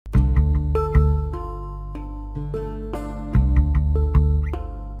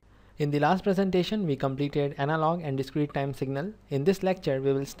In the last presentation, we completed analog and discrete time signal. In this lecture,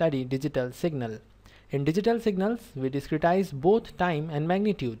 we will study digital signal. In digital signals, we discretize both time and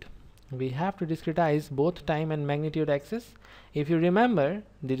magnitude. We have to discretize both time and magnitude axis. If you remember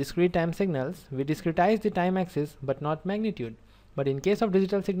the discrete time signals, we discretize the time axis but not magnitude. But in case of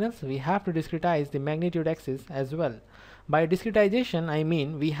digital signals, we have to discretize the magnitude axis as well. By discretization, I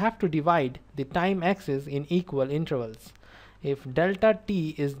mean we have to divide the time axis in equal intervals. If delta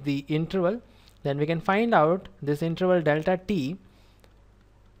t is the interval, then we can find out this interval delta t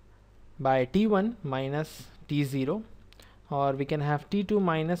by t1 minus t0, or we can have t2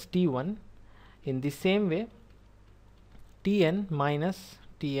 minus t1. In the same way, tn minus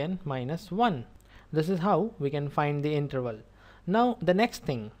tn minus 1. This is how we can find the interval. Now the next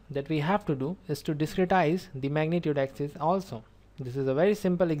thing that we have to do is to discretize the magnitude axis also. This is a very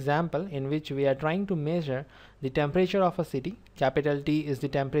simple example in which we are trying to measure the temperature of a city. Capital T is the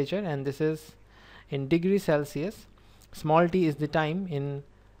temperature and this is in degrees Celsius. Small t is the time in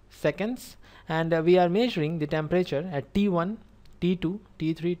seconds, and we are measuring the temperature at T1, T2,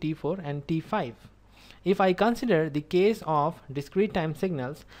 T3, T4 and T5. If I consider the case of discrete time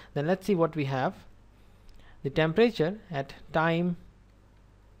signals, then let's see what we have. The temperature at time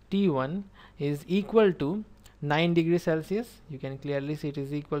T1 is equal to 9 degrees Celsius. You can clearly see it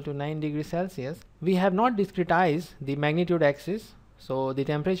is equal to 9 degrees Celsius. We have not discretized the magnitude axis, so the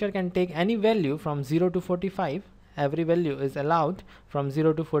temperature can take any value from 0 to 45. Every value is allowed from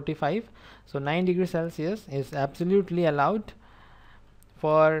 0 to 45. So 9 degrees Celsius is absolutely allowed.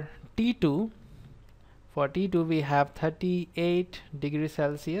 For T2, we have 38 degrees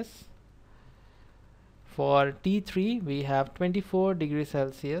Celsius. For T3 we have 24 degrees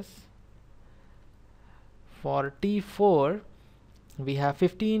Celsius. For T4 we have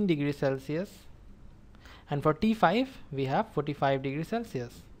 15 degrees Celsius, and for T5 we have 45 degrees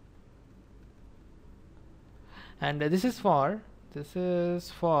Celsius. And this is for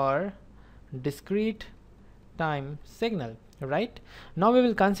discrete time signal, right? Now we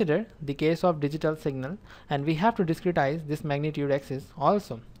will consider the case of digital signal, and we have to discretize this magnitude axis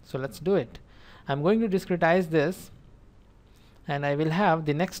also. So let's do it. I'm going to discretize this, and I will have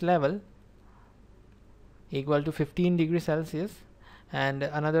the next level equal to 15 degrees Celsius and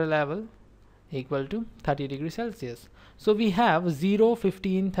another level equal to 30 degrees Celsius. So we have 0,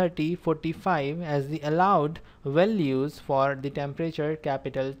 15, 30, 45 as the allowed values for the temperature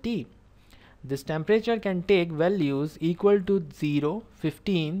capital T. This temperature can take values equal to 0,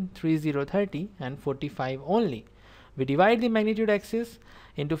 15, 30, 30 and 45 only. We divide the magnitude axis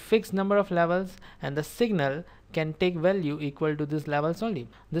into fixed number of levels, and the signal can take value equal to these levels only.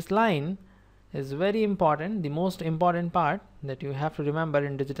 This line is very important, the most important part that you have to remember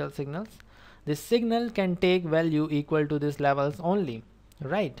in digital signals. This signal can take value equal to these levels only,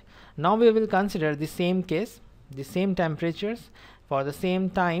 right? Now we will consider the same case, the same temperatures for the same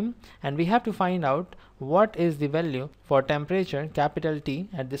time, and we have to find out what is the value for temperature capital T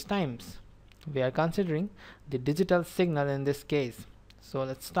at these times. We are considering the digital signal in this case. So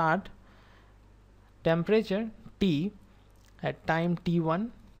let's start. Temperature T at time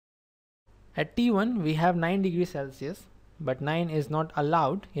T1. At T1 we have 9 degrees Celsius, but 9 is not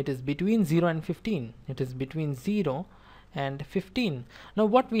allowed. It is between 0 and 15. It is between 0 and 15. Now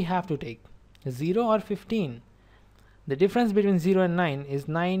what we have to take, 0 or 15? The difference between 0 and 9 is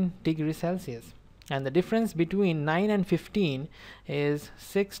 9 degrees Celsius, and the difference between 9 and 15 is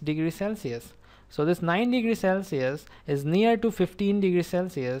 6 degrees Celsius. So this 9 degrees Celsius is near to 15 degrees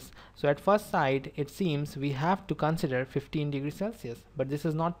Celsius. So at first sight it seems we have to consider 15 degrees Celsius, but this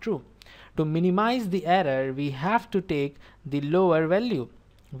is not true. To minimize the error, we have to take the lower value.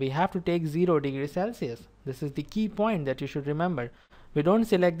 We have to take 0 degrees Celsius. This is the key point that you should remember. We don't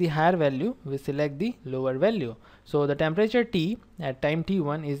select the higher value, we select the lower value. So the temperature T at time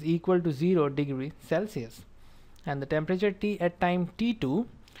T1 is equal to 0 degrees Celsius, and the temperature T at time T2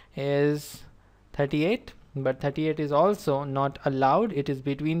 is 38, but 38 is also not allowed. It is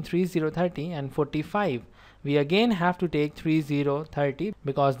between 30, 30 and 45. We again have to take 30, 30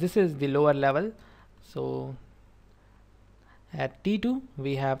 because this is the lower level. So at T2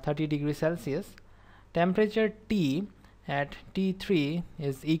 we have 30 degrees Celsius. Temperature T at T3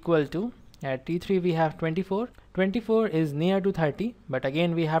 is equal to, at T3 we have 24. 24 is near to 30, but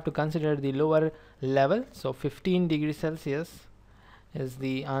again we have to consider the lower level. So 15 degrees Celsius is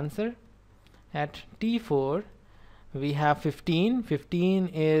the answer. At T4 we have 15. 15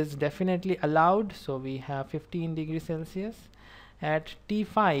 is definitely allowed, so we have 15 degrees Celsius. At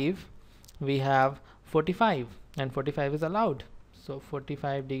T5 we have 45, and 45 is allowed, so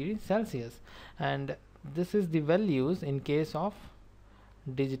 45 degrees Celsius. And this is the values in case of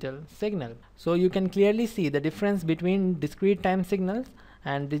digital signal. So you can clearly see the difference between discrete time signals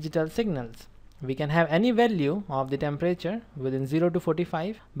and digital signals. We can have any value of the temperature within 0 to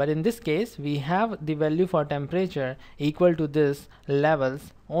 45, but in this case we have the value for temperature equal to this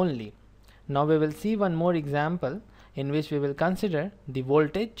levels only. Now we will see one more example in which we will consider the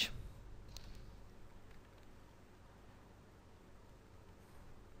voltage.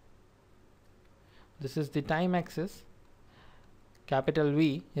 This is the time axis. Capital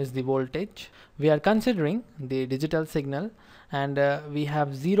V is the voltage. We are considering the digital signal, and we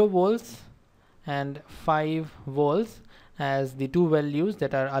have 0 volts and 5 volts as the two values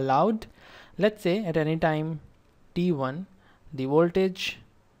that are allowed. Let's say at any time t1 the voltage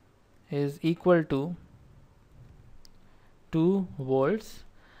is equal to 2 volts,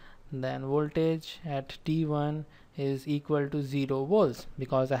 then voltage at t1 is equal to 0 volts.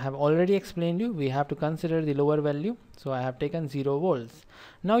 Because I have already explained you, we have to consider the lower value, so I have taken 0 volts.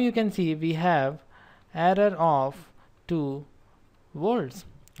 Now you can see we have error of 2 volts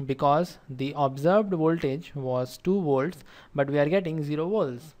because the observed voltage was 2 volts, but we are getting 0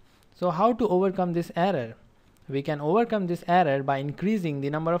 volts. So how to overcome this error? We can overcome this error by increasing the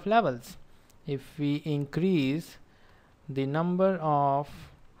number of levels. If we increase the number of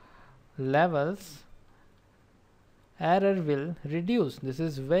levels, error will reduce. This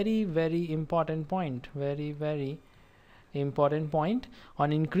is very important point, very important point.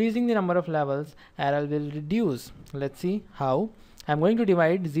 On increasing the number of levels, error will reduce. Let's see how. I'm going to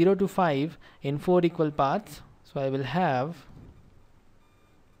divide 0 to 5 in 4 equal parts. So I will have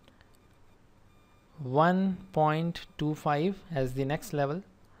 1.25 as the next level,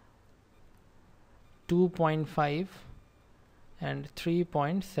 2.5 and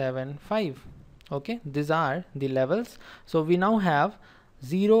 3.75. Okay, these are the levels. So we now have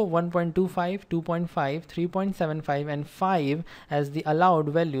 0, 1.25, 2.5, 3.75 and 5 as the allowed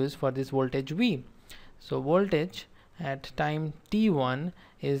values for this voltage V. So voltage at time t1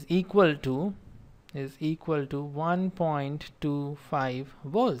 is equal to 1.25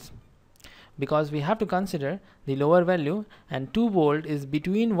 volts, because we have to consider the lower value, and 2 volt is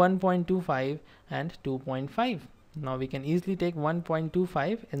between 1.25 and 2.5. Now we can easily take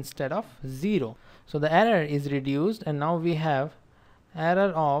 1.25 instead of 0. So the error is reduced, and now we have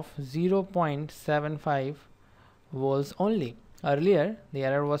error of 0.75 volts only. Earlier the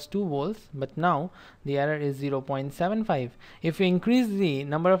error was 2 volts, but now the error is 0.75. If we increase the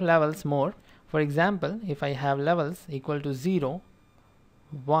number of levels more, for example, if I have levels equal to 0,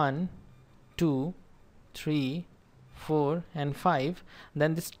 1, 2, 3, 4 and 5,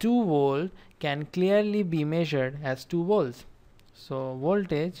 then this 2 volt can clearly be measured as 2 volts. So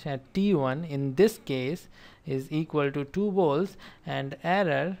voltage at T1 in this case is equal to 2 volts, and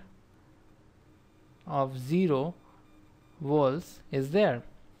error of 0 volts is there.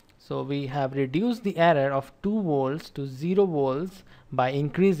 So we have reduced the error of 2 volts to 0 volts by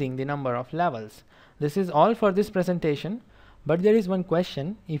increasing the number of levels. This is all for this presentation. But there is one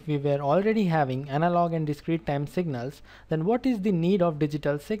question: if we were already having analog and discrete time signals, then what is the need of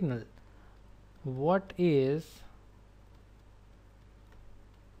digital signal? What is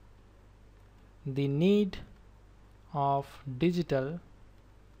the need of digital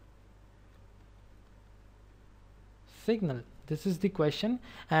signal? This is the question,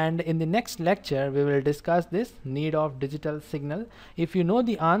 and in the next lecture we will discuss this need of digital signal. If you know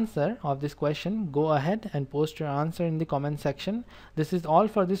the answer of this question, go ahead and post your answer in the comment section. This is all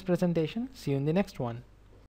for this presentation. See you in the next one.